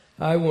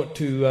I want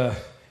to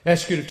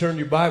ask you to turn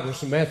your Bibles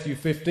to Matthew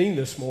 15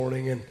 this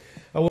morning, and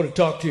I want to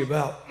talk to you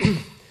about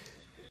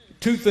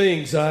two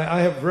things. I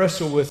have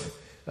wrestled with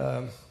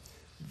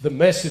the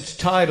message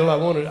title. I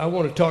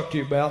want to talk to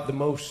you about the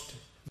most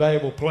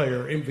valuable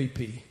player,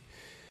 MVP,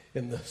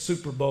 in the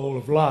Super Bowl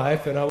of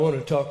life, and I want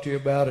to talk to you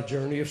about a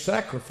journey of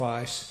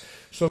sacrifice.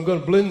 So I'm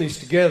going to blend these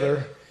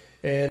together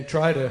and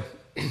try to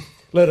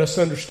let us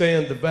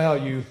understand the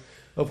value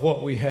of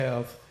what we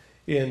have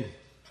in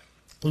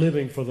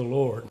living for the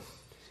Lord.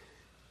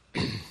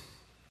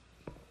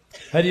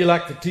 How do you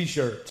like the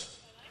t-shirts?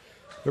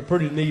 They're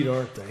pretty neat,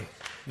 aren't they?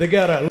 They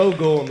got a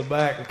logo on the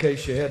back in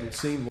case you hadn't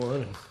seen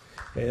one.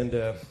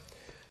 And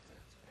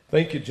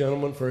thank you,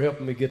 gentlemen, for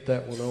helping me get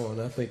that one on.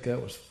 I think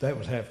that was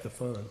half the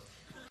fun.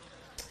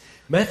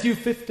 Matthew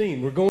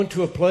 15, we're going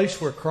to a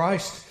place where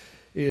Christ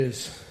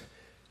is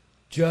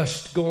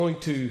just going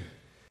to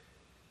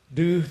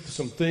do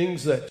some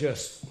things that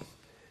just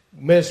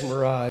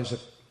mesmerize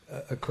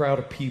a crowd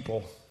of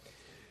people.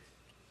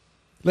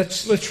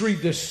 Let's read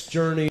this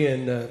journey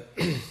and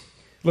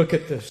look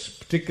at this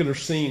particular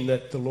scene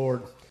that the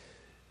Lord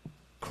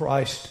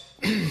Christ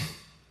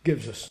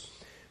gives us.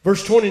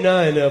 Verse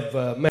 29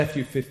 of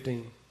Matthew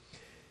 15.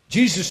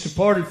 Jesus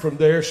departed from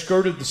there,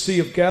 skirted the Sea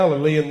of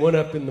Galilee, and went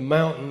up in the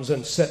mountains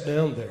and sat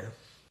down there.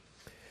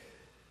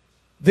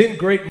 Then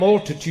great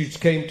multitudes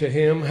came to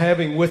him,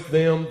 having with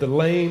them the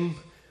lame,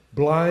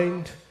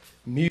 blind,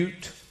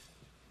 mute,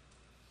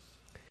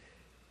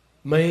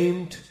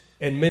 maimed,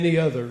 and many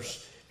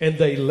others. And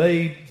they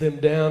laid them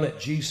down at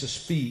Jesus'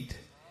 feet,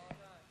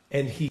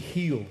 and he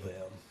healed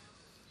them.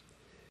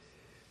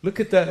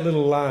 Look at that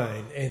little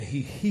line, and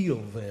he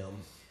healed them.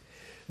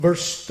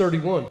 Verse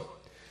 31.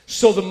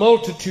 So the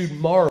multitude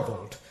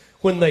marveled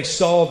when they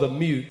saw the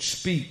mute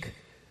speak,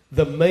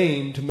 the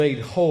maimed made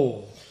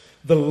whole,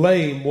 the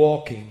lame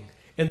walking,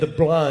 and the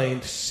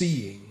blind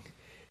seeing.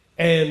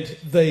 And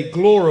they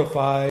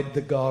glorified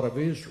the God of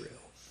Israel.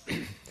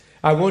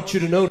 I want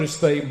you to notice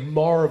they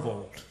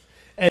marveled.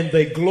 And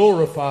they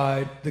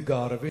glorified the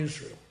God of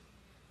Israel.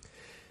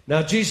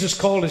 Now Jesus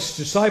called his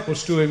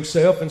disciples to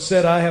himself and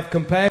said, I have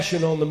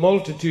compassion on the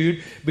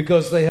multitude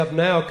because they have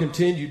now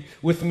continued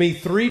with me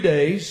 3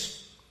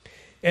 days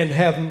and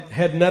have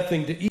had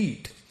nothing to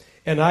eat.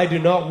 And I do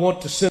not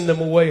want to send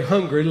them away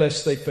hungry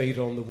lest they faint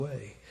on the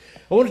way.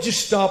 I want to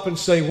just stop and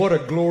say what a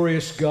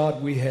glorious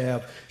God we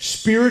have.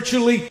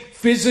 Spiritually,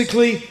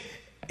 physically,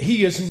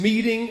 he is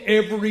meeting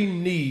every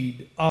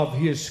need of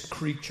his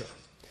creature.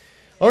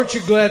 Aren't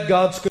you glad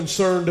God's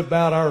concerned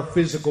about our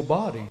physical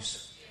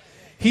bodies?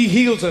 He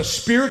heals us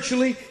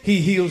spiritually, he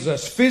heals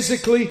us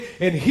physically,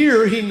 and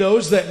here he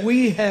knows that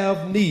we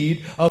have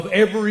need of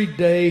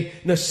everyday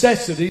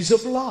necessities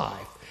of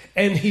life.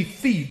 And he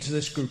feeds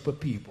this group of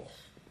people.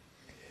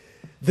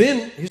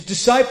 Then his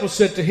disciples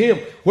said to him,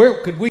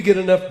 where could we get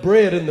enough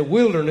bread in the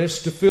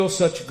wilderness to fill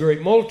such a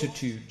great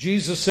multitude?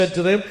 Jesus said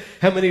to them,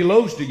 how many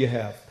loaves do you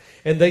have?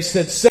 And they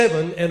said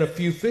 7 and a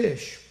few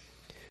fish.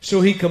 So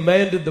he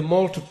commanded the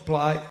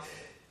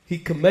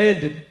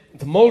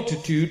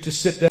multitude to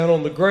sit down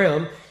on the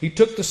ground. He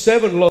took the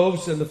 7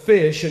 loaves and the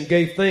fish and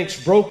gave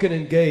thanks, broken,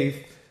 and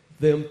gave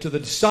them to the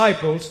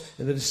disciples,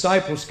 and the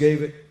disciples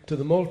gave it to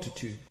the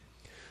multitude.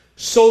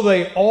 So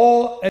they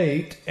all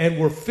ate and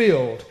were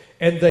filled,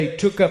 and they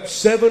took up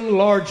 7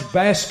 large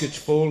baskets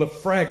full of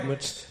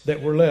fragments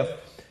that were left.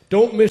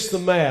 Don't miss the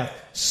math.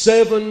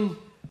 7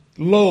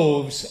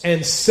 loaves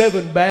and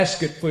 7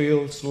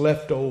 basketfuls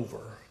left over.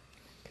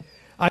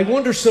 I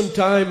wonder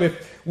sometime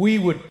if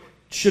we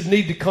should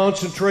need to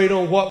concentrate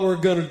on what we're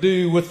going to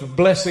do with the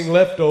blessing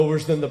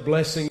leftovers than the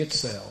blessing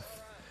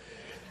itself.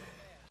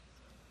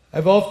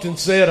 I've often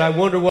said, I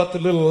wonder what the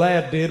little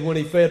lad did when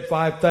he fed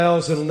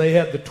 5,000 and they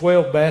had the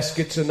 12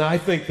 baskets, and I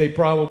think they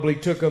probably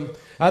took them.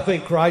 I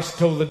think Christ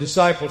told the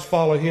disciples,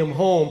 follow him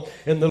home,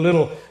 and the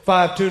little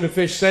 5 tuna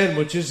fish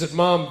sandwiches that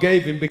Mom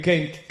gave him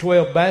became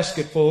 12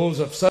 basketfuls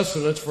of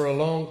sustenance for a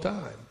long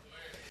time.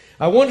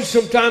 I wonder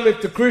sometime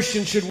if the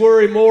Christian should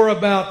worry more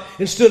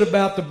instead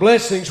about the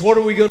blessings, what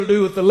are we going to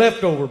do with the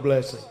leftover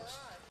blessings?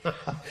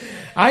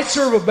 I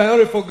serve a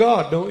bountiful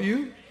God, don't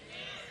you?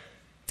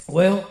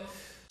 Well,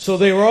 so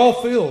they were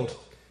all filled.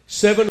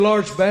 7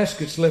 large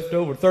baskets left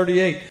over,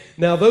 38.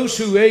 Now those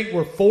who ate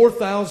were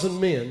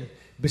 4,000 men,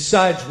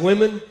 besides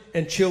women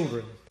and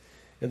children.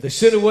 And they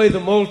sent away the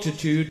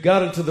multitude,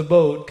 got into the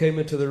boat, came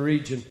into the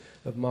region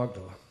of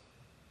Magdala.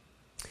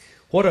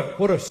 What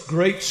a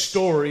great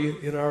story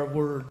in our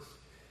word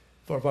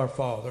of our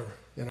Father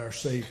and our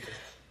Savior.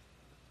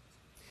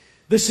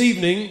 This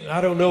evening,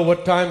 I don't know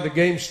what time the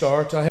game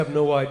starts. I have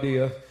no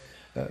idea.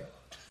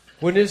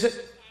 When is it?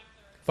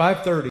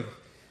 5:30.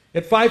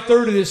 At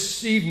 5:30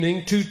 this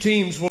evening, 2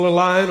 teams will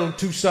align on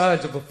 2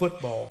 sides of a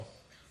football.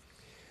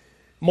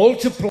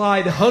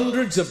 Multiplied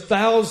hundreds of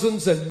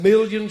thousands and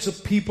millions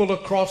of people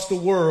across the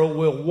world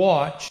will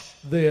watch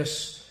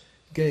this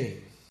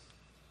game.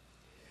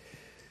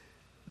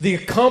 The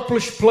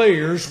accomplished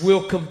players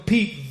will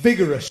compete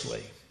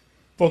vigorously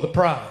for the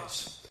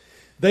prize.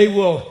 They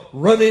will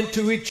run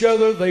into each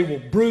other. They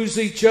will bruise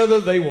each other.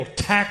 They will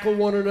tackle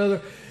one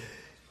another.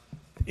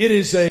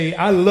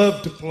 I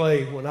loved to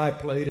play when I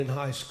played in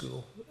high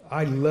school.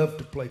 I loved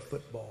to play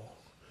football.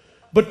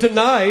 But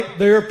tonight,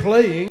 they're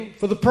playing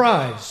for the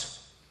prize,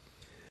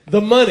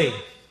 the money,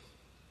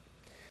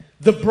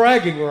 the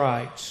bragging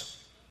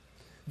rights,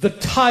 the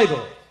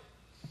title,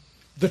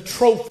 the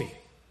trophy,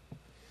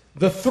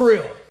 the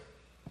thrill,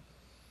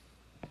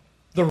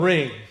 the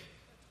ring.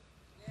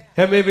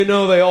 How many of you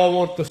know they all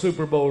want the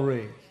Super Bowl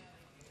ring?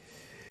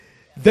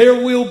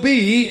 There will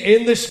be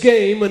in this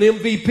game an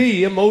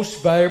MVP, a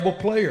most valuable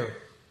player.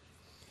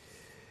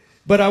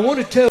 But I want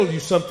to tell you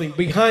something.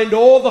 Behind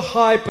all the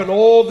hype and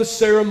all the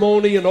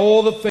ceremony and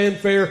all the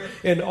fanfare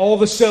and all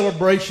the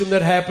celebration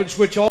that happens,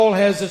 which all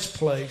has its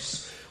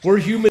place, we're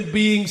human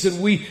beings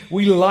and we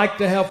like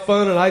to have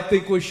fun, and I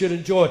think we should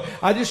enjoy it.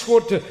 I just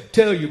want to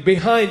tell you,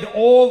 behind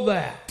all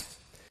that,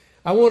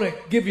 I want to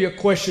give you a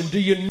question. Do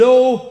you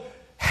know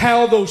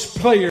how those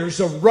players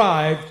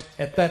arrived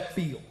at that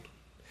field?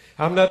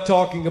 I'm not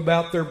talking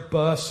about their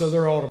bus or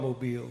their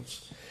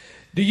automobiles.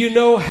 Do you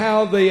know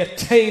how they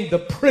attained the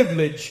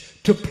privilege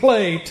to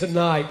play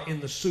tonight in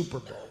the Super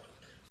Bowl?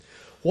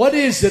 What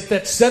is it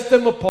that set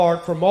them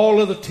apart from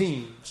all other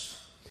teams?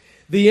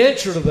 The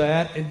answer to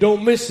that, and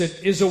don't miss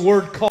it, is a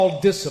word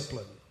called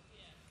discipline.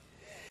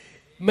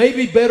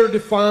 Maybe better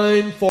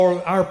defined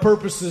for our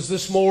purposes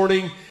this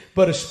morning,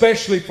 but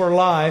especially for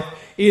life,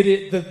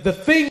 the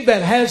thing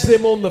that has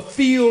them on the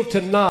field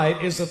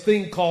tonight is a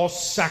thing called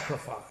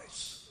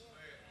sacrifice.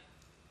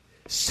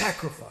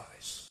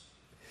 Sacrifice.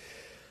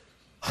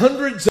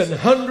 Hundreds and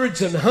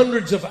hundreds and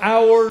hundreds of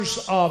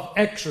hours of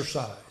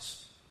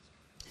exercise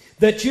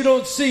that you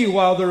don't see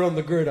while they're on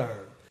the gridiron.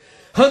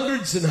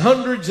 Hundreds and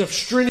hundreds of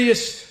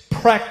strenuous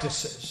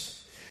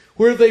practices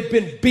where they've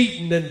been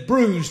beaten and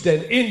bruised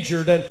and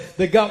injured, and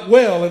they got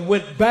well and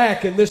went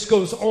back, and this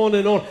goes on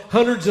and on.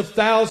 Hundreds of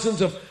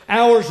thousands of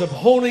hours of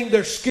honing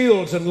their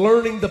skills and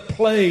learning the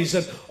plays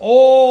and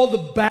all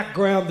the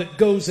background that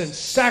goes in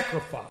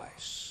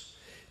sacrifice,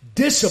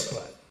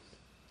 discipline.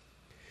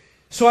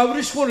 So I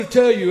just want to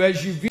tell you,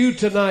 as you view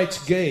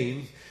tonight's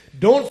game,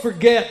 don't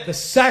forget the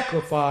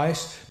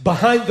sacrifice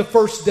behind the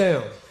first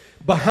down,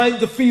 behind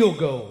the field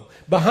goal,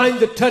 behind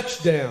the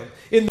touchdown,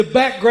 in the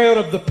background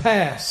of the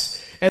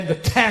pass and the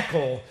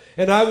tackle.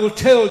 And I will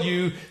tell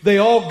you, they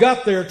all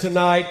got there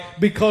tonight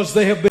because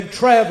they have been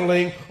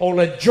traveling on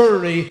a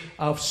journey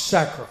of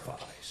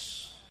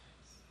sacrifice.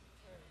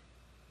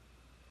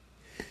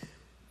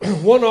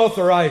 One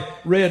author I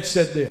read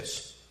said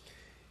this: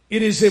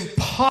 "It is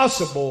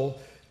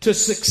impossible to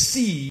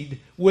succeed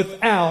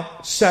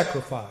without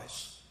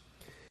sacrifice."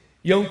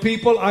 Young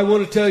people, I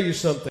want to tell you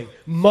something.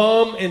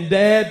 Mom and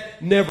dad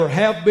never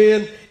have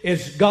been,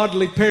 as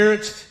godly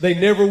parents, they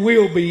never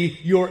will be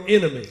your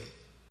enemy.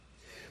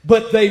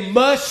 But they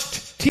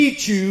must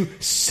teach you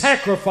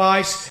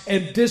sacrifice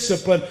and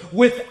discipline.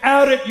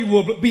 Without it, you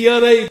will be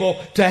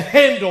unable to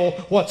handle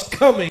what's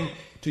coming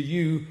to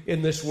you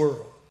in this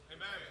world.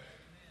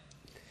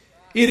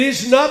 It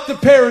is not the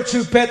parents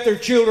who pet their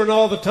children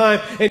all the time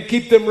and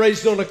keep them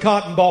raised on a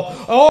cotton ball.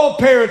 All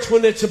parents,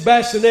 when it's a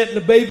bassinet and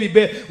a baby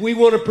bed, we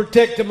want to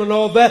protect them and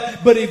all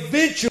that. But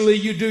eventually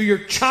you do your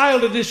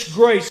child a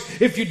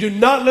disgrace if you do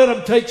not let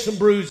them take some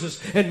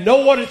bruises and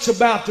know what it's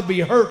about to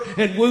be hurt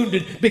and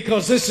wounded,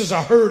 because this is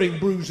a hurting,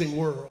 bruising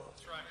world.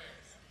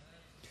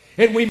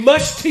 And we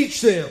must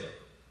teach them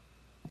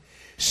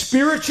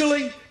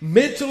spiritually,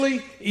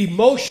 mentally,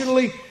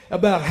 emotionally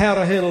about how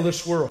to handle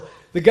this world.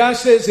 The guy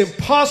says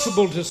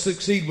impossible to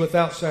succeed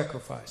without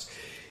sacrifice.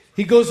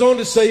 He goes on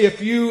to say,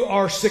 if you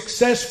are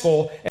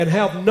successful and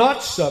have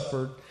not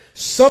suffered,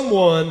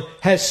 someone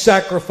has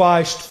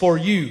sacrificed for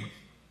you.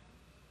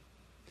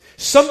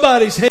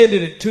 Somebody's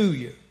handed it to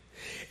you.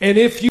 And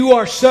if you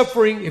are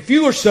suffering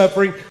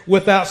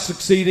without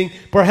succeeding,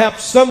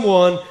 perhaps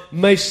someone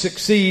may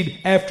succeed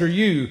after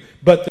you,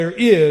 but there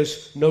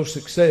is no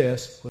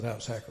success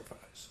without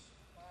sacrifice.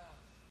 I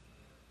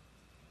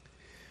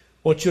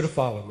want you to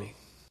follow me.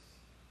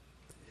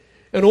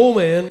 An old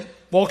man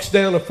walks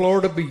down a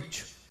Florida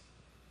beach.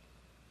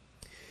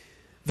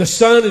 The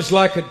sun is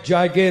like a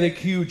gigantic,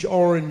 huge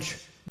orange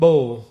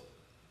ball,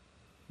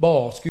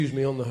 on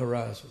the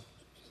horizon.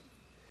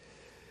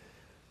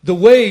 The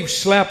waves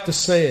slap the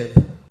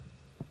sand.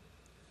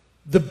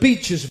 The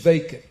beach is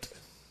vacant.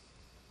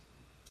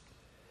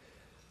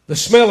 The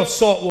smell of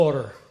salt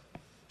water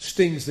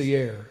stings the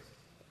air.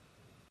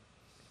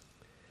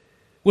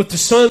 With the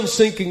sun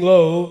sinking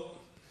low,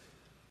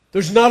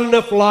 there's not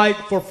enough light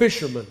for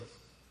fishermen.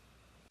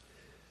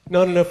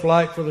 Not enough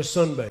light for the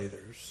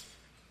sunbathers.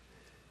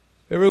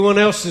 Everyone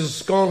else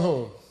has gone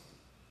home.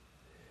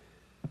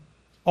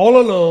 All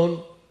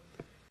alone,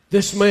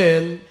 this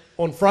man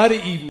on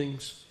Friday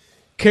evenings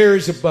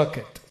carries a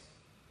bucket.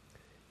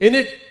 In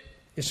it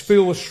is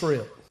filled with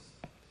shrimp.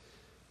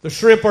 The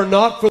shrimp are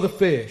not for the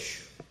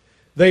fish.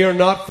 They are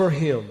not for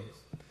him.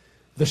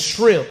 The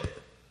shrimp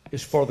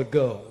is for the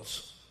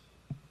gulls.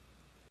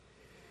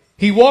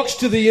 He walks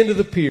to the end of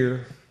the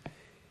pier.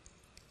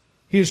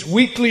 His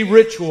weekly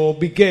ritual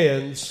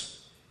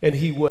begins, and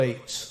he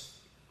waits.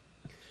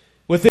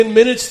 Within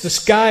minutes, the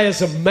sky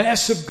is a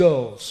mass of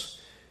gulls,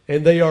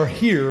 and they are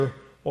here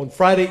on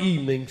Friday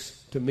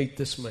evenings to meet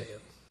this man.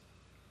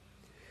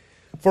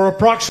 For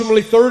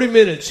approximately 30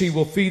 minutes, he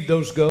will feed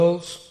those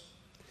gulls.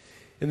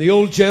 And the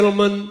old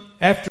gentleman,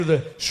 after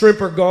the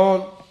shrimp are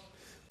gone,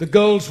 the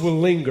gulls will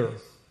linger.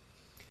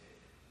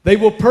 They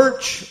will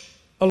perch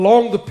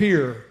along the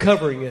pier,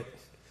 covering it.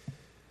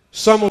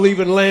 Some will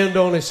even land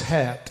on his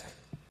hat.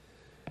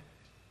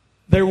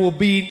 There will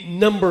be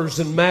numbers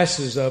and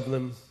masses of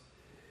them.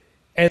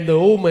 And the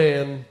old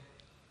man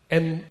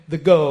and the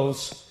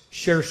gulls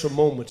share some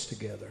moments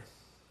together.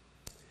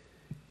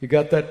 You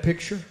got that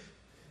picture?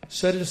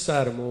 Set it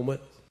aside a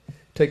moment.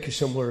 Take you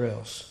somewhere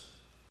else.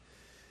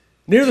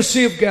 Near the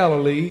Sea of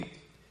Galilee,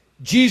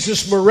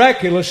 Jesus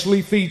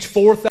miraculously feeds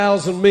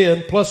 4,000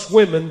 men plus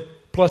women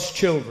plus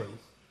children.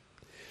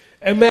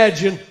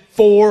 Imagine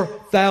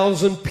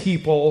 4,000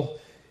 people.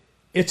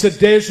 It's a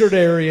desert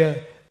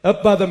area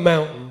up by the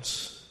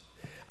mountains.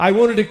 I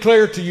want to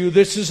declare to you,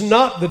 this is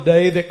not the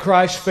day that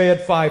Christ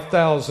fed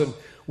 5,000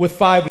 with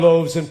 5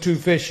 loaves and 2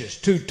 fishes.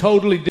 2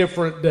 totally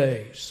different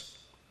days.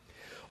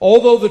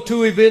 Although the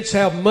 2 events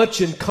have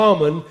much in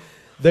common,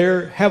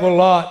 they have a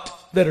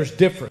lot that is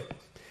different.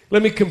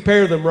 Let me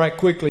compare them right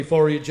quickly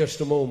for you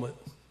just a moment.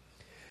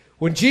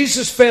 When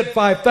Jesus fed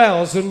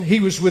 5,000, he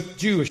was with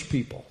Jewish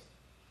people.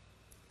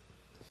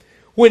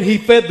 When he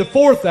fed the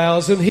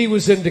 4,000, he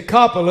was in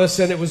Decapolis,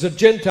 and it was a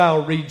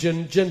Gentile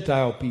region,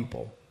 Gentile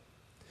people.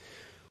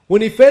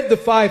 When he fed the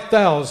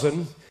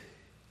 5,000,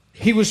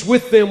 he was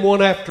with them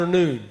one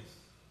afternoon.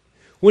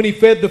 When he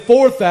fed the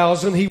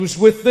 4,000, he was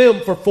with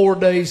them for 4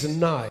 days and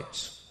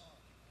nights.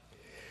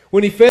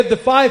 When he fed the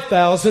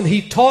 5,000,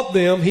 he taught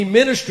them, he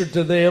ministered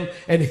to them,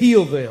 and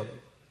healed them.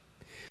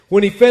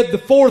 When he fed the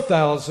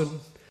 4,000,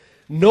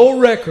 no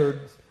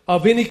record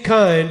of any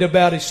kind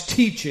about his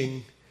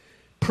teaching,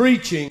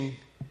 preaching,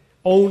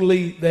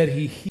 only that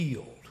he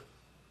healed.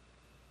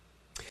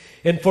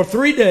 And for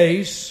 3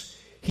 days,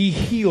 he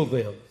healed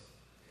them.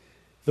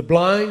 The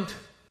blind,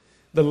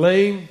 the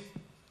lame,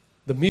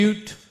 the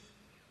mute,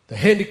 the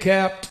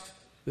handicapped,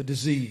 the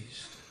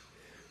diseased.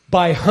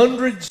 By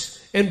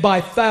hundreds and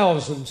by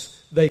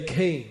thousands they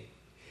came.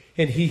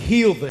 And he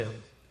healed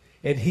them.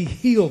 And he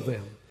healed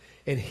them.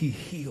 And he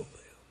healed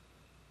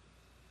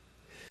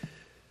them.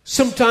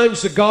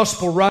 Sometimes the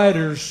gospel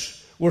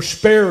writers were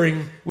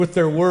sparing with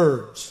their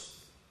words.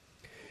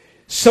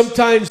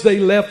 Sometimes they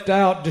left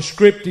out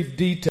descriptive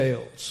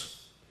details.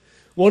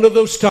 One of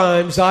those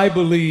times, I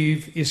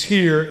believe, is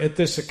here at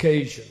this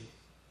occasion.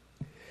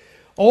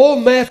 All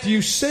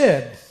Matthew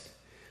said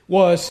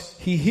was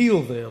he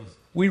healed them.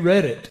 We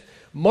read it.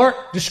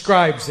 Mark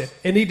describes it,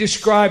 and he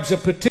describes a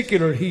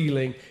particular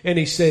healing, and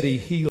he said he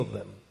healed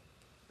them.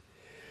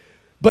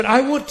 But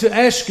I want to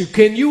ask you,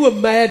 can you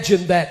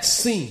imagine that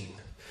scene?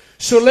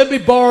 So let me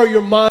borrow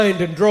your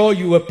mind and draw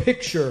you a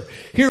picture.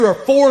 Here are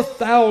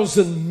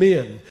 4,000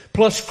 men,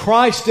 plus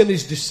Christ and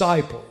his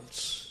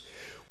disciples,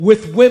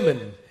 with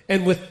women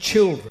and with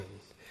children.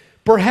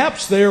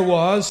 Perhaps there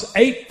was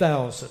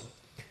 8,000,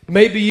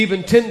 maybe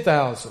even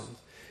 10,000.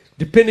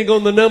 Depending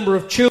on the number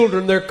of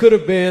children, there could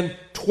have been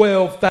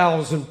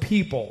 12,000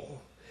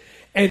 people.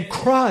 And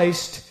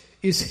Christ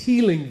is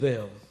healing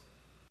them.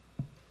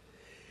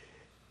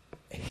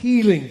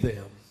 Healing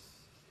them.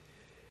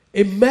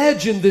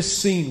 Imagine this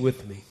scene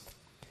with me.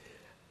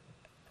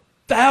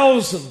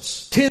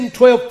 Thousands, 10,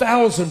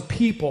 12,000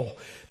 people.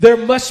 There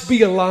must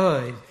be a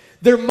line.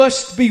 There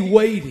must be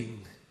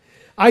waiting.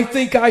 I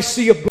think I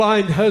see a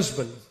blind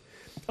husband,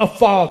 a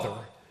father,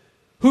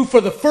 who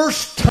for the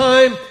first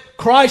time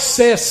Christ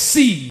says,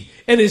 see,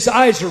 and his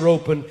eyes are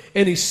open,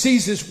 and he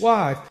sees his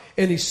wife,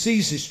 and he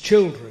sees his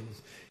children.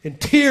 And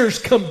tears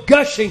come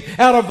gushing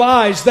out of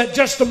eyes that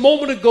just a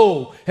moment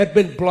ago had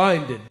been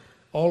blinded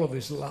all of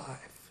his life.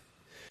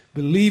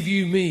 Believe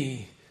you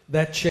me,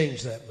 that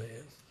changed that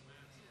man.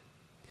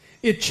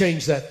 It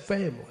changed that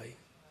family.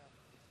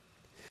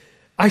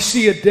 I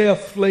see a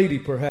deaf lady,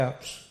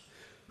 perhaps,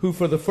 who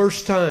for the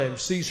first time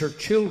sees her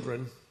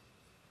children,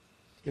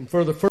 and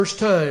for the first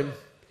time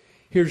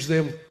hears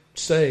them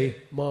say,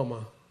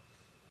 Mama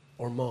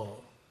or Mom.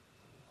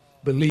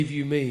 Believe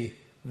you me,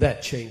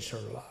 that changed her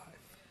life.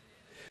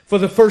 For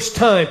the first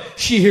time,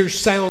 she hears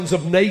sounds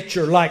of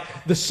nature like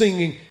the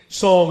singing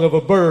song of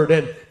a bird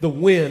and the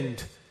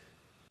wind,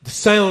 the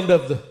sound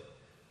of the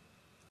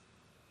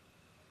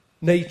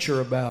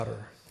nature about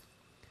her.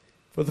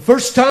 For the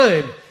first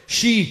time,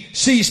 she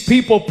sees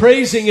people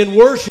praising and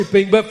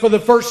worshiping, but for the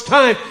first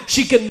time,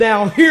 she can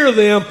now hear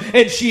them,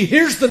 and she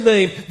hears the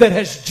name that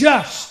has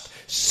just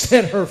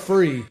set her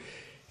free.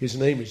 His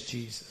name is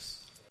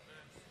Jesus.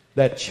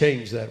 That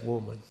changed that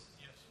woman.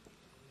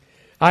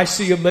 I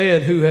see a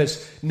man who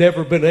has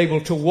never been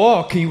able to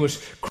walk. He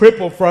was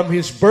crippled from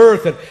his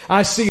birth. And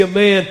I see a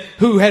man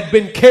who had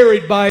been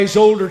carried by his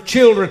older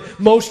children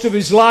most of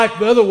his life,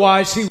 but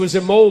otherwise he was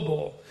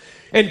immobile.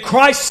 And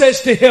Christ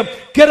says to him,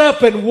 get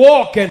up and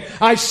walk. And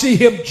I see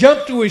him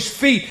jump to his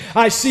feet.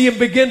 I see him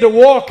begin to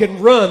walk and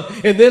run.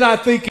 And then I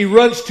think he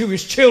runs to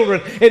his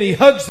children and he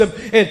hugs them.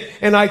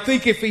 And I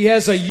think if he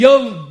has a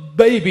young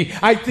baby,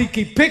 I think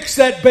he picks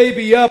that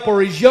baby up,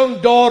 or his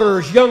young daughter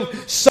or his young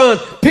son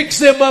picks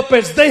them up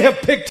as they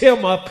have picked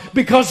him up,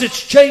 because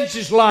it's changed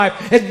his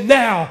life. And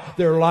now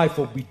their life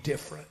will be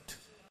different.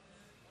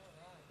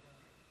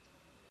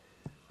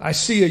 I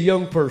see a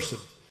young person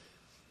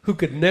who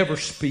could never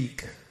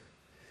speak,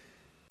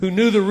 who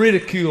knew the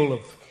ridicule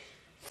of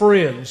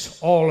friends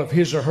all of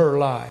his or her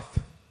life.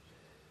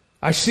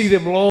 I see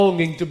them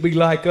longing to be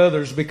like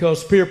others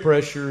because peer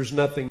pressure is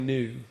nothing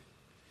new.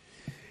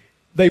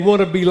 They want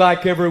to be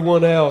like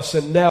everyone else,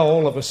 and now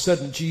all of a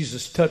sudden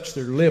Jesus touched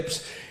their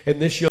lips,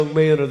 and this young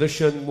man or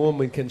this young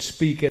woman can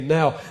speak, and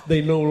now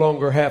they no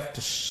longer have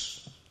to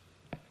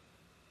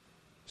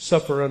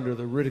suffer under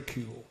the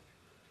ridicule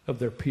of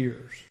their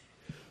peers.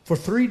 For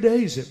 3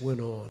 days it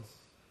went on.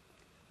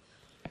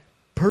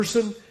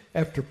 Person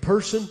after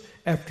person,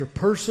 after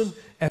person,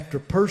 after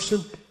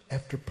person,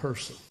 after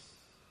person.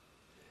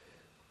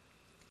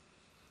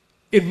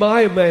 In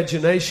my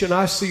imagination,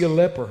 I see a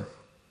leper.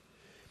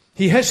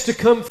 He has to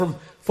come from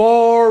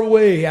far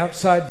away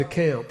outside the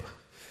camp.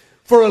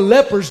 For a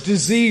leper's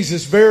disease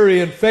is very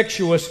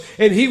infectious,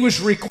 and he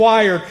was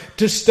required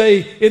to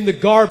stay in the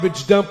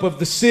garbage dump of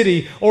the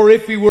city, or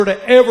if he were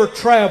to ever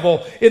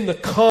travel in the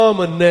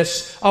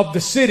commonness of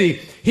the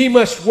city, he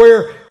must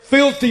wear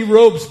filthy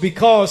robes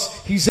because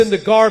he's in the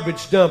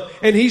garbage dump.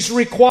 And he's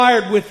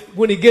required,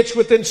 when he gets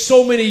within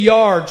so many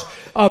yards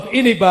of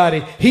anybody,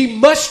 he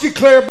must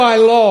declare by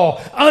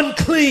law,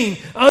 unclean,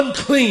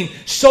 unclean,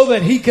 so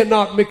that he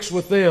cannot mix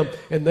with them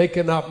and they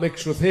cannot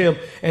mix with him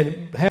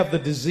and have the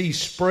disease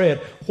spread.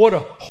 What a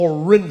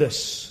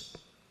horrendous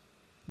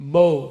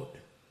mode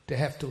to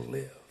have to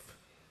live.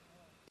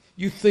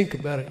 You think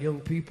about it, young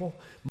people,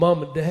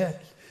 mom and dad.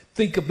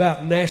 Think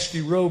about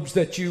nasty robes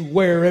that you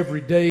wear every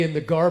day in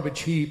the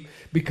garbage heap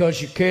because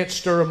you can't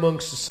stir among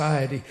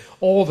society.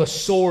 All the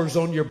sores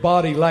on your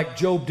body, like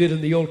Job did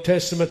in the Old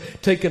Testament,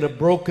 taking a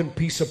broken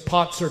piece of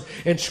potsherd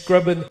and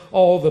scrubbing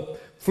all the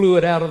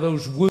fluid out of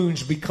those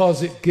wounds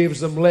because it gives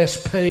them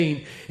less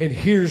pain. And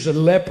here's a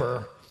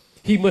leper.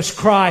 He must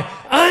cry,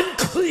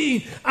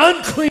 unclean,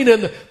 unclean,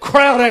 and the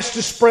crowd has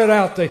to spread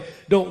out. They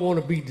don't want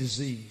to be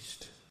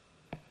diseased.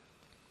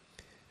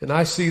 And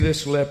I see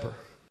this leper.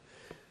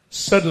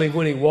 Suddenly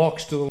when he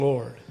walks to the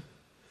Lord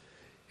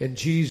and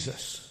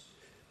Jesus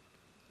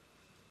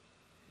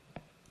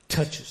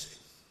touches him,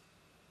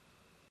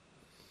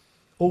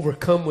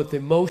 overcome with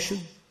emotion,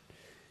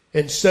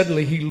 and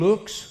suddenly he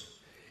looks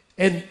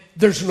and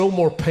there's no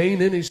more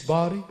pain in his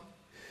body.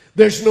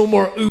 There's no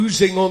more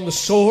oozing on the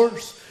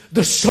sores.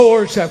 The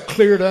sores have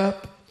cleared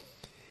up.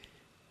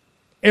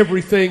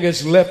 Everything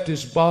has left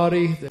his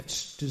body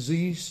that's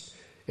diseased.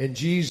 And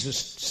Jesus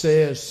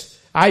says,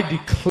 I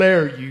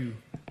declare you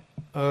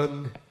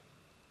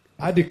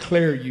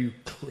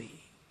clean.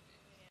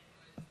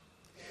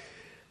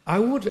 I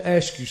want to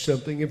ask you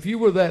something. If you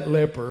were that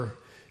leper,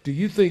 do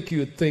you think you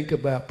would think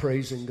about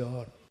praising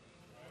God?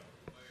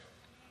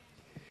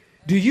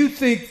 Do you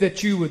think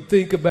that you would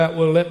think about,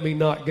 well, let me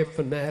not get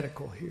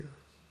fanatical here?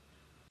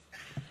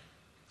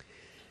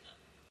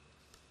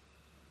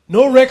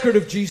 No record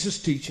of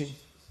Jesus teaching.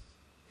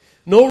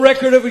 No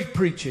record of his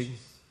preaching.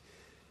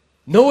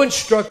 No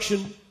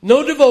instruction.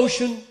 No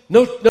devotion.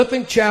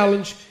 Nothing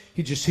challenged.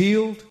 He just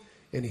healed,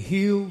 and he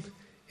healed,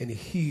 and he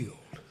healed.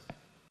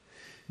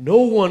 No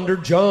wonder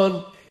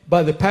John,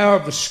 by the power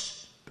of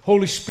the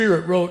Holy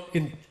Spirit, wrote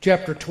in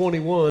chapter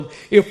 21,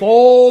 if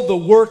all the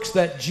works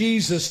that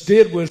Jesus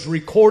did was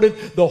recorded,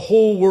 the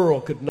whole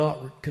world could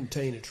not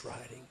contain its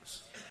writings.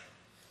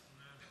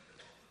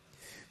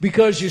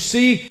 Because you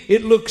see,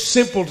 it looks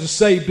simple to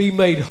say be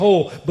made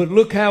whole, but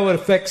look how it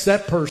affects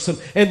that person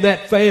and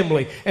that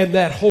family and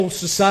that whole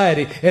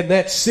society and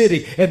that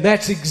city. And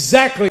that's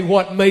exactly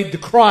what made the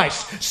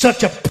Christ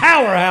such a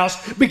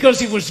powerhouse, because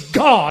he was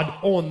God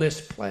on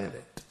this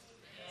planet.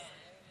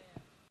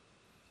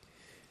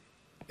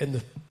 And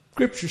the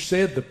scripture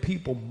said the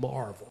people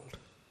marveled.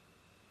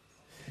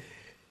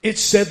 It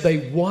said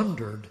they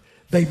wondered,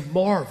 they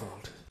marveled.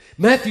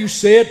 Matthew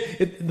said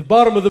in the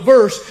bottom of the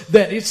verse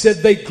that it said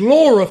they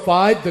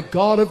glorified the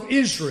God of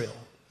Israel.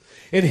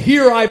 And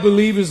here, I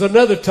believe, is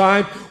another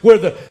time where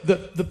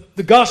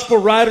the gospel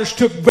writers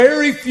took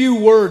very few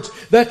words.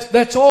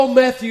 That's all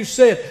Matthew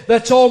said.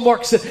 That's all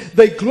Mark said.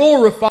 They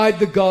glorified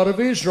the God of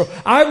Israel.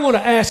 I want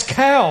to ask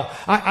how.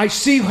 I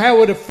see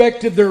how it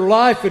affected their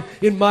life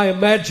in my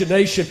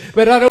imagination,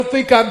 but I don't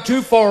think I'm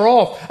too far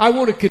off. I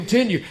want to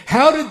continue.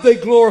 How did they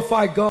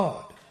glorify God?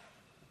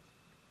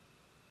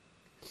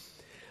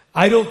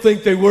 I don't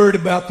think they worried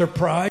about their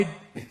pride.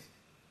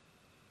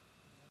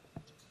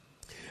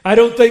 I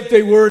don't think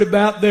they worried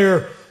about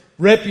their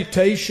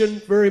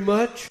reputation very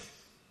much.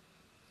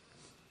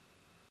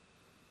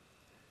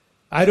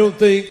 I don't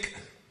think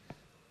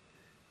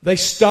they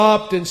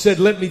stopped and said,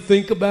 let me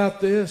think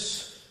about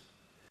this.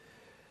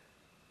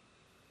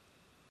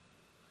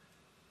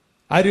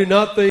 I do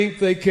not think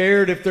they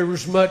cared if there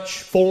was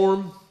much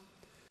form.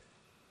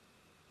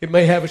 It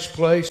may have its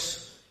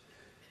place.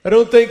 I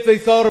don't think they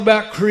thought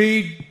about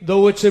creed,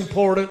 though it's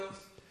important.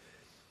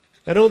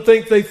 I don't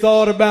think they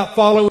thought about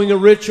following a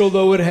ritual,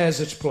 though it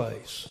has its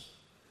place.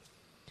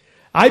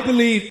 I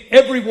believe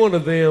every one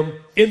of them,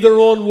 in their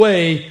own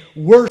way,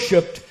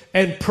 worshiped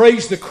and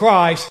praised the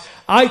Christ.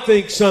 I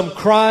think some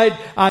cried.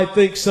 I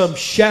think some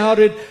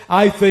shouted.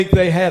 I think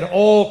they had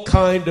all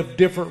kind of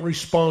different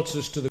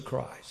responses to the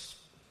Christ.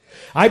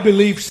 I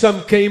believe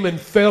some came and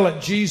fell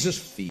at Jesus'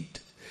 feet.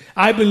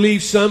 I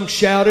believe some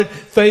shouted,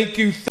 "Thank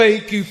you,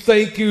 thank you,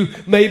 thank you,"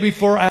 maybe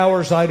for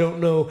hours, I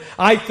don't know.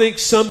 I think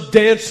some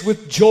danced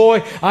with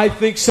joy. I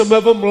think some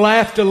of them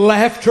laughed a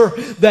laughter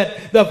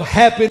that of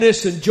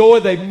happiness and joy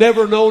they've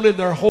never known in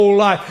their whole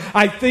life.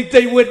 I think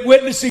they went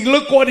witnessing,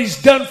 "Look what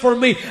He's done for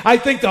me." I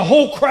think the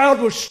whole crowd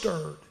was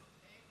stirred.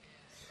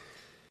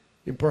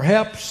 And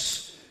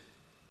perhaps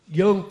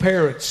young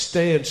parents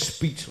stand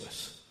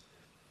speechless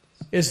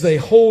as they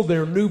hold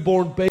their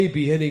newborn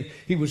baby, and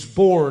he was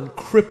born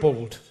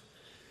crippled.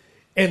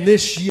 And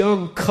this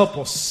young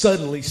couple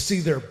suddenly see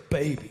their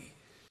baby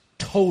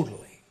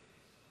totally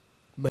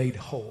made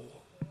whole.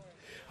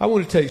 I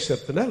want to tell you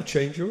something. That'll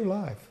change your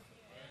life.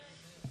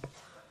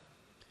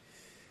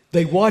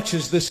 They watch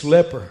as this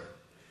leper,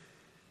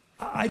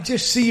 I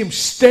just see him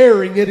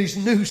staring at his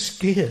new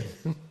skin.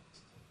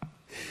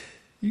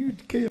 You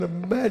can't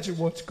imagine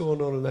what's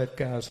going on in that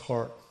guy's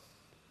heart.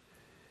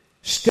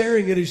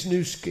 Staring at his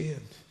new skin.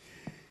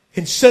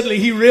 And suddenly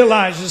he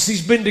realizes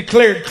he's been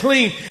declared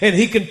clean, and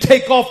he can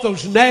take off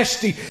those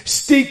nasty,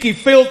 stinky,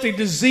 filthy,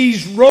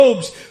 diseased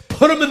robes,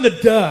 put them in the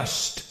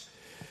dust.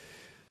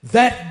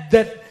 That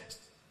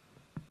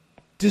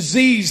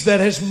disease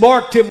that has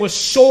marked him with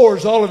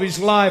sores all of his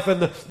life,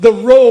 and the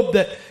robe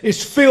that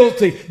is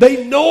filthy,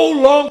 they no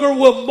longer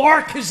will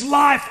mark his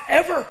life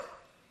ever.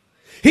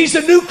 He's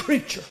a new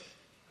creature.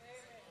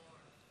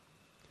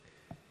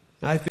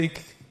 I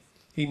think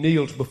he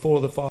kneels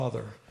before the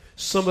Father.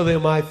 Some of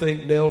them, I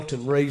think, knelt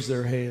and raised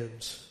their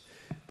hands.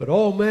 But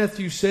all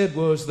Matthew said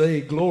was they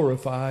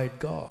glorified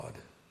God.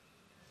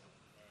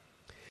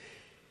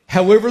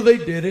 However they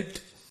did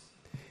it,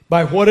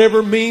 by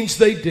whatever means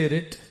they did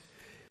it,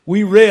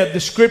 we read the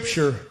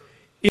scripture,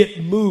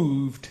 it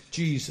moved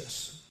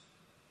Jesus.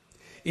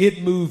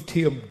 It moved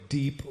him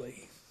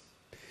deeply.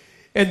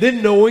 And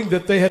then knowing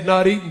that they had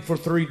not eaten for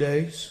 3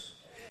 days,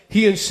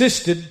 he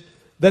insisted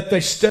that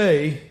they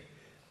stay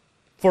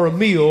for a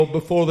meal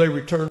before they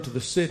returned to the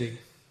city.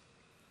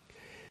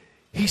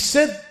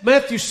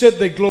 Matthew said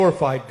they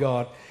glorified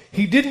God.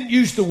 He didn't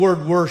use the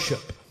word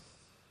worship.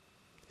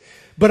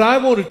 But I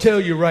want to tell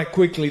you right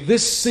quickly,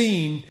 this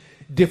scene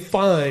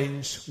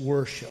defines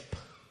worship.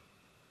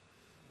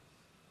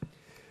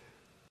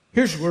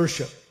 Here's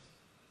worship.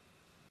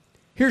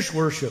 Here's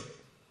worship.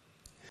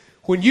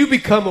 When you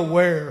become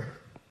aware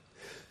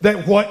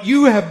that what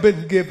you have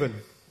been given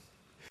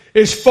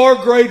is far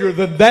greater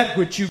than that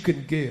which you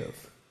can give,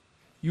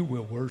 you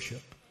will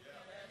worship.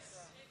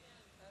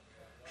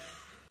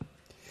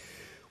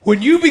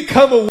 When you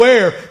become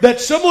aware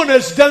that someone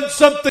has done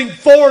something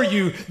for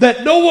you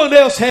that no one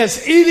else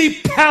has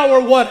any power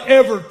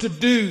whatever to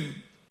do,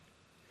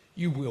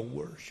 you will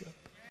worship.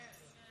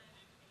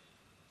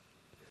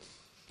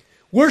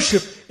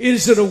 Worship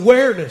is an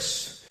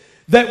awareness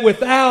that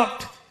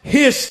without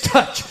His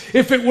touch,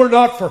 if it were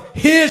not for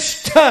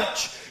His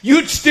touch,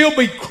 you'd still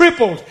be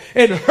crippled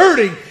and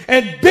hurting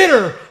and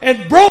bitter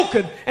and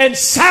broken and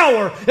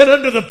sour and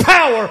under the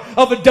power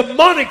of a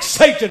demonic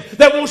Satan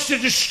that wants to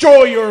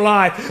destroy your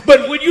life.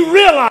 But when you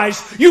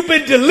realize you've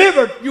been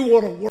delivered, you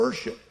want to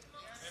worship.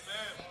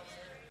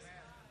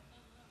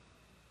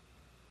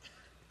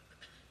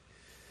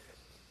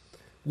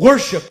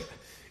 Worship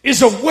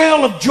is a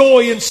well of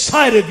joy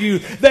inside of you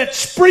that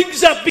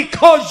springs up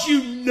because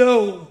you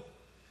know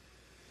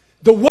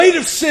the weight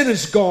of sin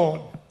is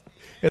gone.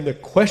 And the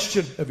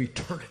question of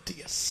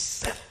eternity is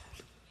settled.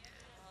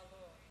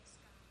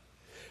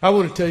 I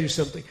want to tell you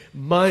something.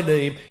 My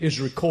name is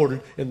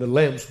recorded in the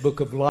Lamb's Book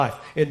of Life.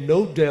 And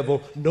no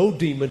devil, no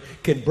demon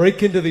can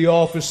break into the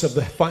office of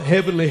the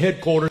heavenly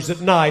headquarters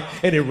at night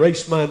and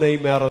erase my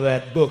name out of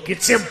that book.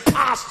 It's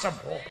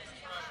impossible.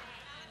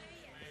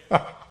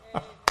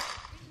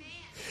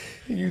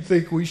 You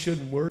think we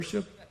shouldn't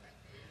worship?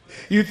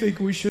 You think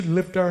we shouldn't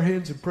lift our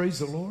hands and praise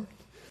the Lord?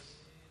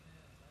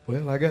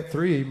 Well, I got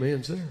 3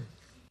 amens there.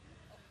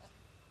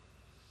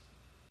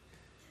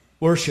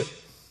 Worship.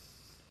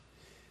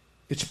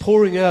 It's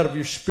pouring out of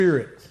your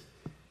spirit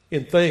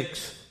in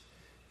thanks,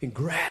 in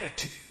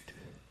gratitude,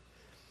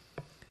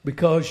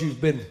 because you've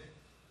been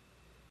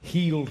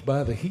healed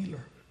by the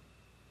healer.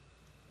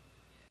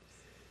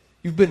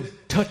 You've been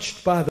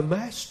touched by the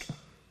Master.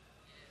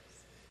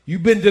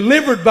 You've been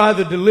delivered by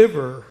the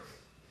deliverer.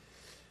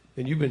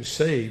 And you've been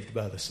saved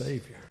by the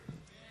Savior.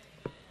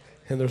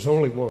 And there's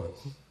only one.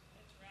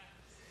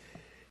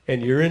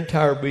 And your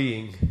entire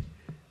being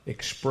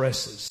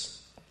expresses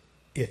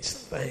its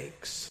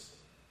thanks.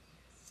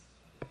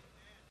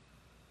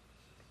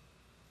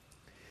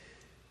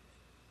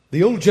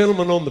 The old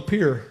gentleman on the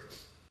pier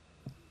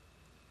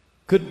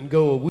couldn't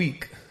go a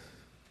week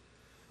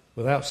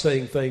without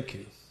saying thank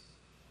you.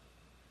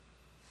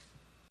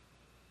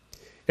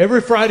 Every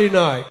Friday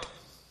night,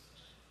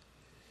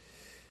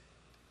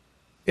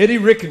 Eddie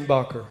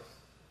Rickenbacker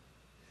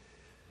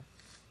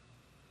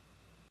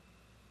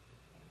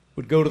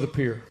would go to the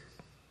pier.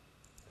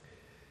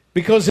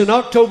 Because in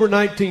October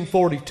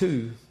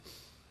 1942,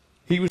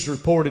 he was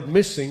reported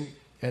missing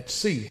at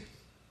sea.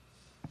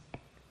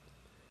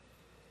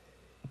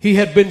 He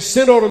had been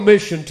sent on a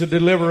mission to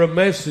deliver a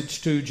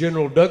message to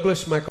General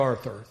Douglas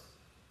MacArthur.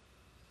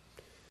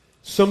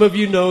 Some of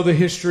you know the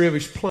history of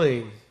his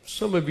plane.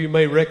 Some of you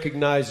may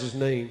recognize his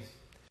name.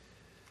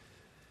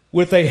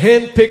 With a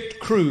hand-picked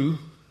crew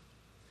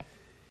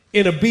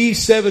in a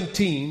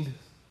B-17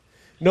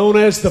 known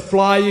as the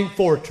Flying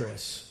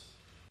Fortress,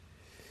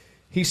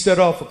 he set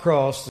off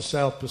across the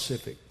South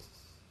Pacific.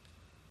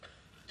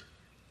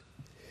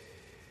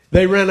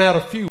 They ran out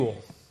of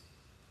fuel.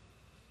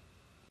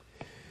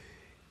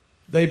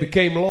 They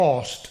became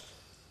lost.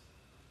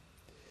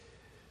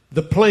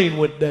 The plane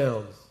went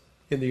down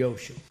in the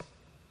ocean.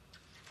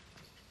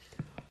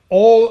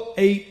 All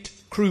 8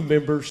 crew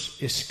members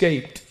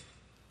escaped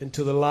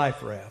into the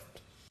life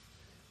raft,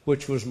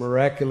 which was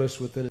miraculous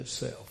within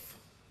itself.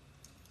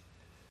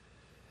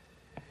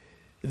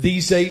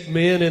 These 8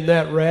 men in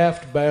that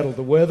raft battled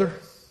the weather.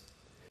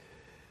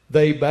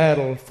 They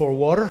battled for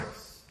water,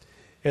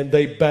 and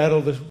they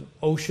battled the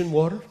ocean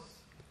water.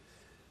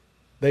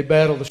 They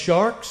battled the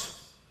sharks.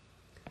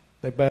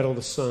 They battled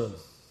the sun.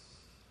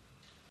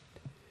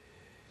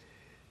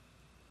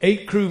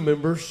 8 crew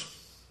members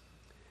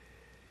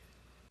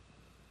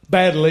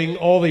battling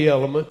all the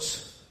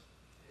elements,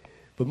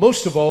 but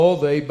most of all,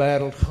 they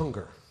battled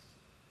hunger.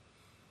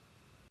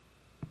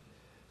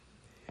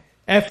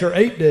 After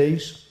 8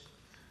 days,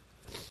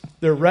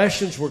 their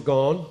rations were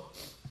gone.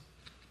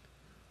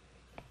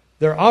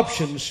 Their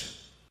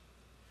options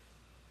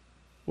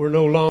were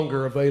no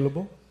longer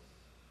available.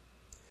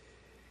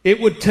 It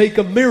would take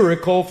a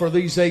miracle for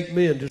these 8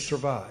 men to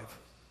survive.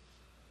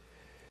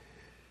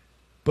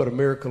 But a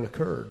miracle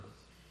occurred.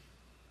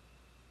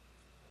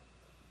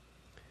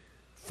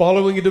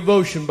 Following a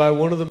devotion by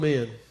one of the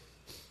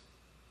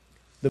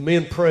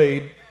men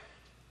prayed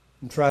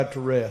and tried to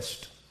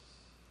rest.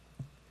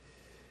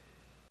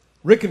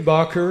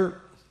 Rickenbacker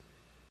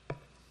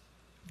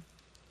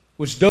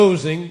was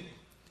dozing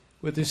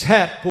with his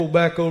hat pulled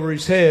back over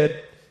his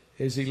head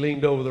as he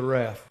leaned over the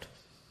raft.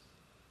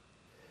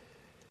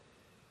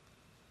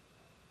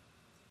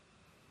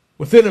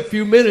 Within a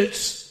few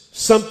minutes,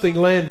 something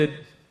landed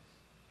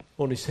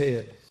on his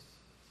head.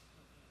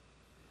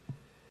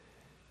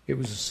 It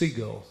was a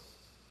seagull.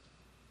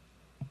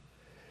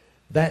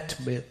 That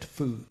meant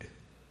food,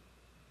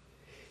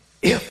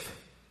 if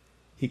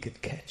he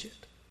could catch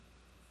it.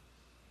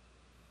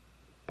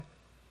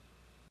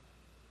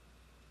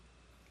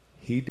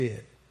 He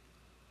did.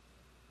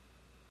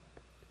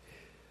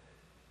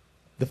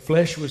 The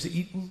flesh was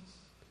eaten.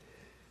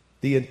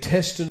 The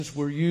intestines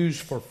were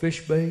used for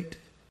fish bait.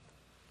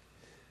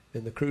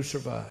 And the crew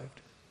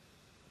survived.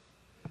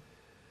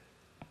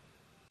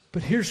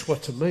 But here's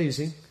what's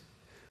amazing.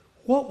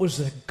 What was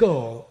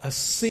a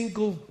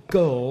single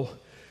gull,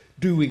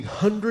 doing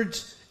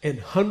hundreds and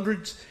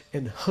hundreds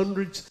and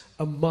hundreds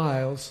of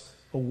miles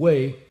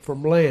away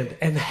from land?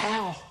 And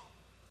how?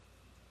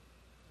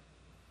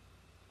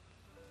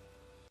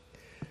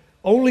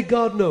 Only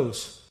God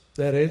knows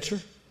that answer.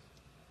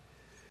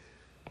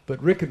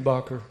 But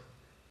Rickenbacker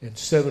and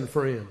 7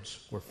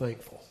 friends were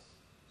thankful.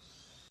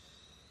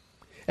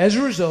 As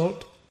a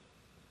result,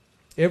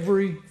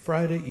 every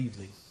Friday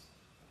evening,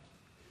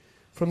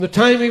 from the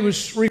time he was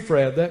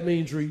refrabbed, that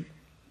means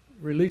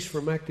released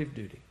from active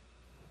duty.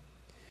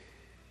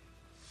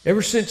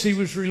 Ever since he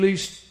was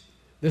released,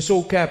 this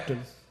old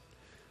captain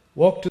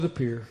walked to the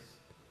pier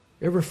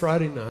every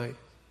Friday night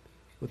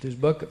with his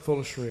bucket full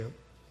of shrimp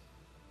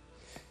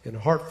and a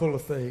heart full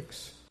of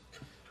thanks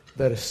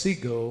that a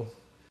seagull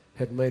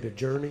had made a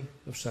journey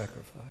of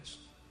sacrifice.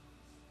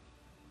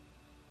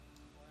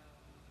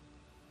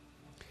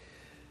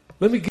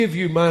 Let me give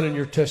you mine and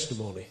your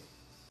testimony.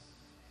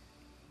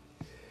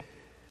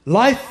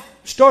 Life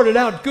started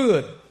out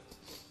good.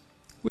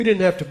 We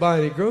didn't have to buy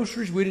any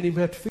groceries. We didn't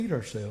even have to feed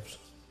ourselves.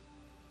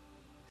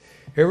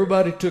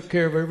 Everybody took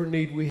care of every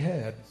need we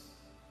had.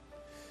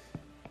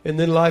 And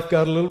then life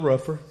got a little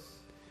rougher.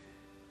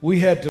 We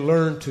had to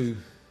learn to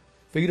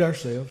feed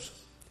ourselves.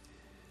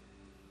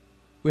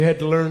 We had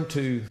to learn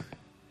to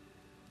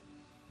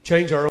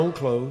change our own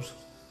clothes.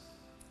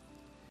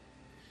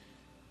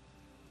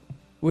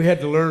 We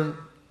had to learn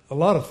a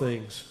lot of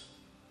things.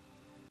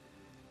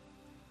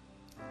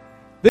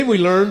 Then we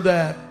learned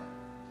that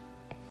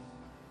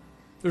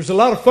there's a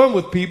lot of fun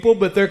with people,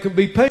 but there can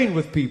be pain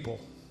with people.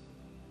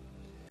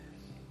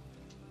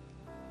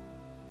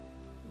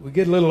 We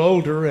get a little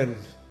older and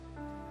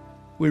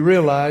we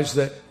realize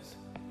that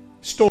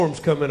storms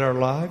come in our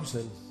lives,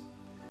 and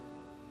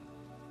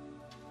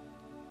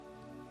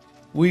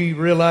we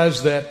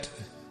realize that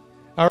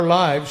our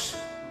lives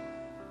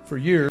for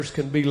years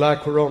can be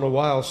like we're on a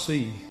wild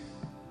sea.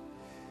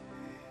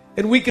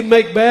 And we can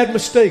make bad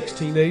mistakes,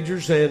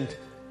 teenagers, and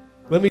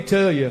let me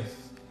tell you,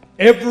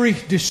 every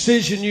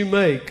decision you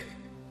make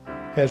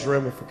has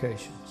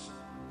ramifications.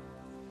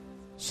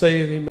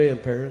 Say amen,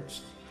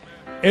 parents.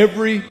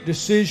 Every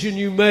decision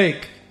you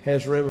make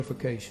has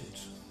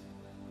ramifications.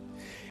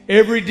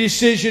 Every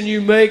decision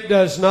you make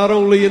does not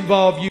only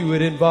involve you,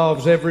 it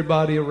involves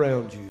everybody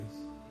around you.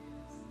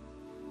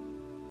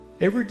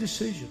 Every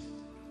decision.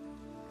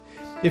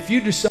 If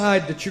you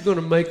decide that you're going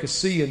to make a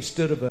C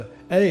instead of an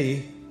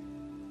A,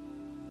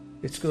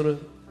 it's going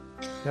to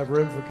have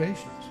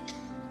ramifications.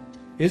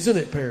 Isn't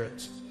it,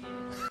 parents?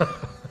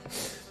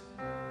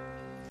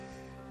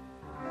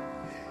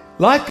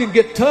 Life can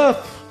get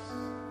tough.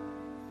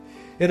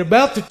 And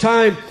about the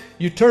time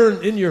you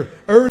turn in your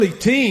early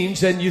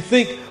teens and you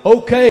think,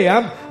 okay,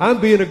 I'm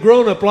being a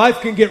grown-up,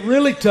 life can get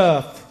really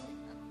tough.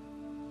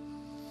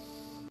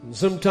 And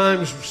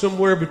sometimes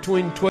somewhere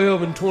between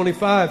 12 and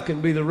 25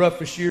 can be the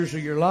roughest years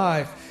of your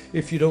life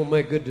if you don't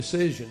make good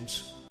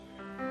decisions.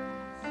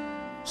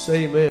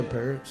 Say amen,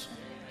 parents.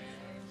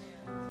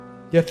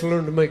 You have to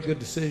learn to make good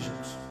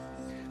decisions.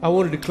 I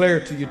want to declare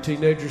to you,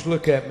 teenagers,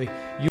 look at me.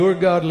 Your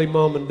godly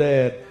mom and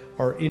dad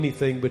are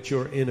anything but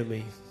your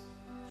enemy.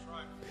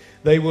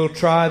 They will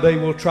try,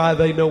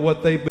 they know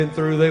what they've been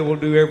through. They will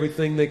do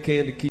everything they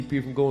can to keep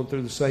you from going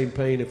through the same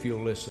pain if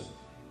you'll listen.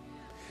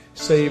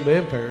 Say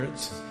amen,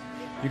 parents.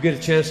 You get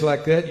a chance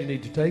like that, you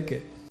need to take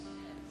it.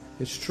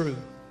 It's true.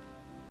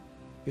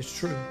 It's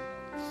true.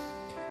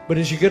 But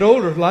as you get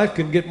older, life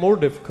can get more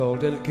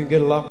difficult and it can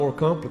get a lot more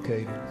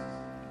complicated.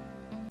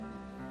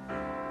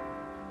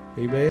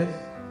 Amen?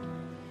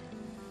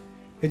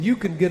 And you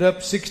can get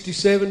up 60,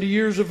 70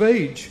 years of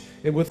age.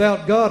 And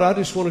without God, I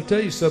just want to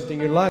tell you something.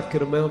 Your life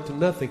could amount to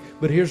nothing.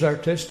 But here's our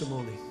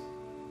testimony.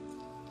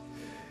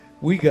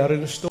 We got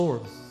in a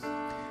storm.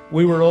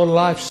 We were on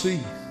life's sea.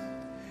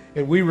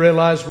 And we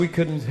realized we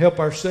couldn't help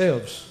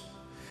ourselves.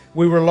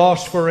 We were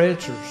lost for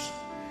answers.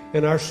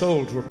 And our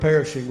souls were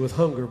perishing with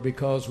hunger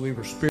because we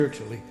were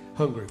spiritually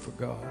hungry for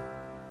God.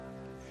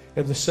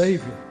 And the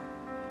Savior,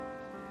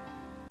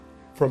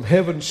 from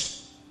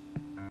heaven's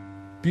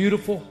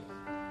beautiful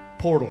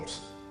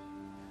portals,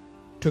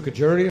 took a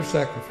journey of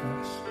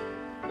sacrifice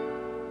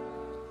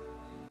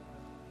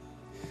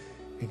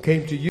and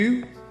came to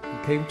you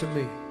and came to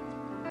me.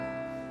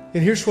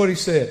 And here's what he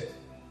said.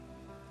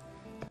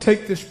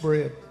 Take this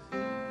bread,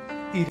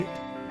 eat it.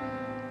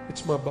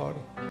 It's my body.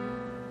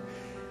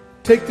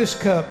 Take this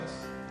cup,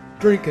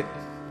 drink it.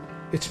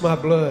 It's my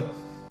blood.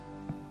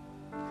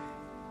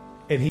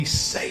 And he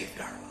saved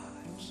our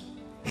lives.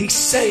 He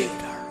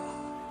saved our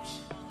lives.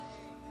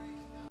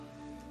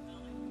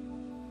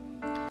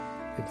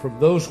 And from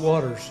those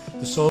waters,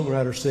 the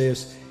songwriter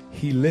says,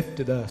 he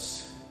lifted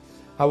us.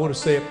 I want to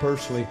say it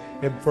personally.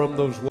 And from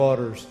those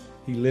waters,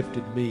 he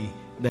lifted me.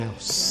 Now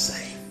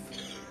safe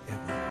am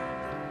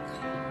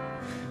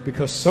I.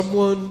 Because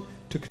someone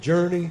took a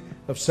journey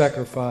of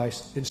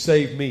sacrifice and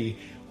saved me.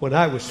 When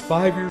I was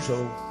 5 years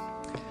old,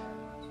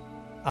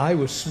 I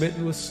was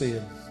smitten with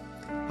sin.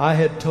 I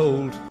had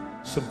told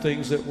some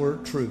things that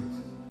weren't true.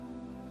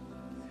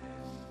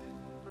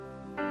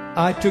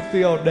 I took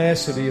the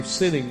audacity of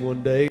sinning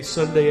one day,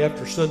 Sunday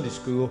after Sunday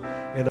school,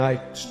 and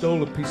I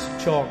stole a piece of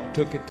chalk and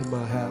took it to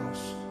my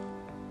house.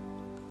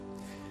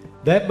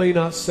 That may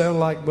not sound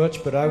like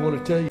much, but I want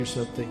to tell you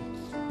something.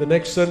 The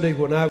next Sunday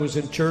when I was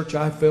in church,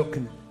 I felt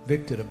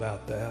convicted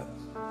about that.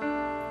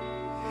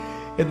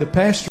 And the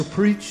pastor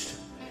preached.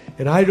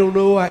 And I don't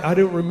know, I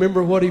don't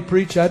remember what he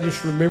preached. I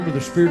just remember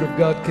the Spirit of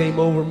God came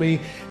over me.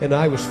 And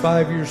I was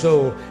 5 years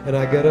old. And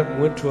I got up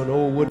and went to an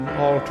old wooden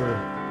altar.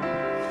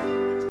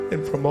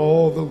 And from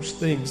all those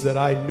things that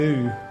I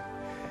knew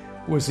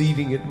was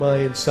eating at my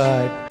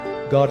inside,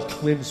 God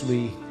cleansed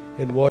me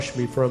and washed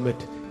me from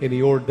it. And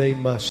he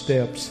ordained my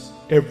steps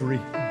every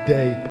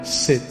day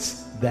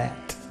since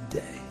that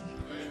day.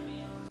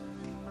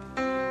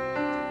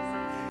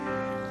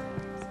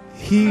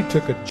 He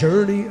took a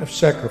journey of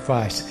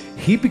sacrifice.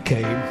 He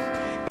became,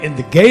 in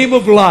the game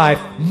of life,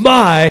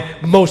 my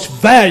most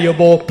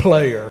valuable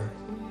player.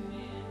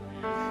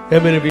 How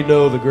many of you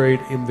know the great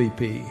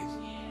MVP?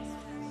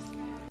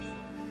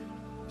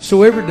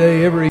 So every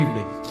day, every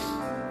evening,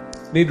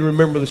 you need to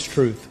remember this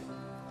truth.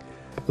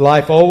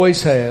 Life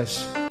always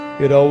has,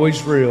 it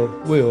always will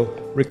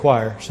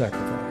require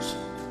sacrifice.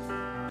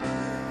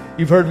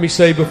 You've heard me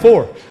say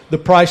before, the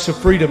price of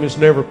freedom is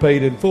never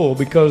paid in full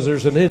because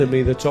there's an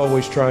enemy that's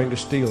always trying to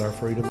steal our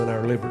freedom and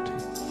our liberty.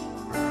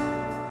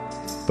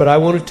 But I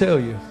want to tell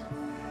you,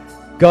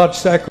 God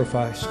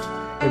sacrificed.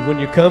 And when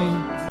you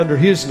come under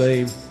His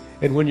name,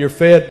 and when you're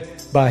fed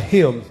by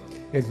Him,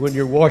 and when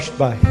you're washed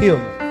by Him,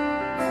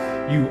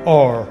 you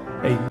are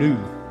a new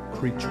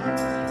creature in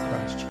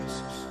Christ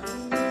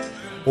Jesus.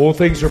 All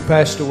things are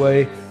passed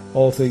away,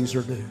 all things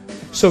are new.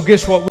 So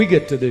guess what we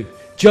get to do?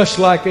 Just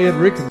like Ed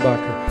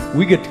Rickenbacker,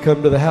 we get to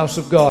come to the house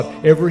of God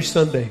every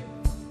Sunday.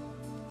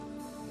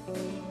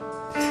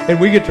 And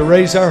we get to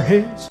raise our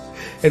hands.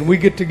 And we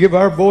get to give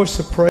our voice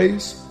of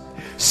praise.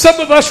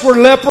 Some of us were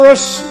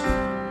leprous.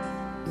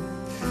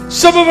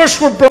 Some of us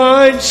were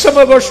blind. Some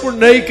of us were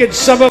naked.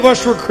 Some of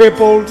us were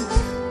crippled.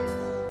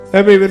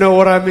 Let me even know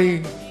what I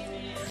mean.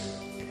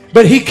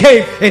 But He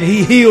came and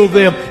He healed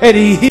them, and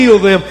He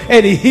healed them,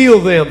 and He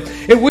healed them.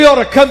 And we ought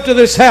to come to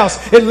this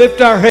house and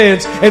lift our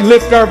hands and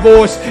lift our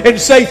voice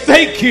and say,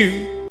 thank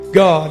you,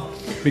 God,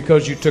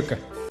 because you took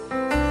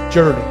a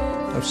journey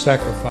of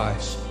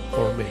sacrifice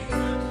for me.